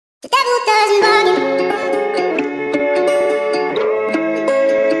The devil doesn't bargain.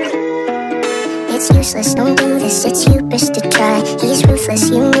 It's useless, don't do this, it's hubris to try. He's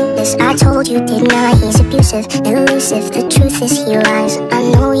ruthless, you knew this, I told you, didn't I? He's abusive, elusive, the truth is he lies. I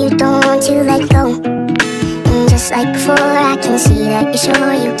know you don't want to let go, and just like before I can see that you're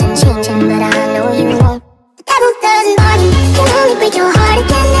sure you can change him, but I know you won't. The devil doesn't bargain, can only break your heart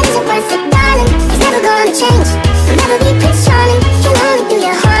again. That isn't worth it, darling, he's never gonna change. He'll never be Prince Charming, can only do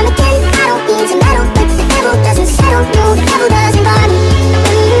you harm again. I don't mean to meddle, but the devil doesn't settle. No, the devil doesn't bargain.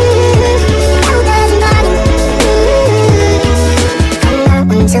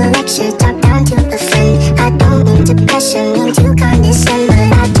 Intellectual, talk down to a friend. I don't mean to pressure, mean to condescend, but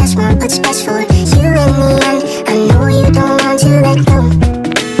I just want what's best for you in the end. I know you don't want to let go,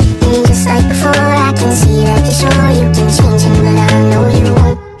 and just like before I can see that you're sure you can change him, but I know you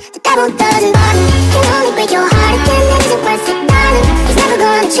won't. The devil doesn't bargain, can only break your heart again. That isn't worth it, darling, he's never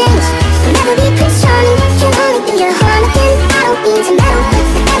gonna change. He'll never be Prince Charming, can only do you harm again. I don't mean to meddle, but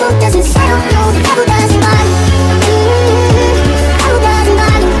the devil doesn't settle. No, the devil doesn't bargain.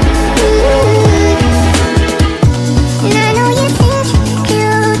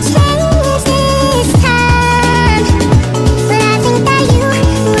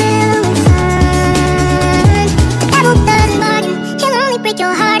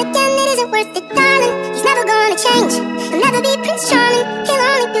 Prince Charming, he'll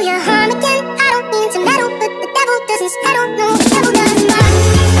only do you harm again. I don't mean to meddle, but the devil doesn't settle.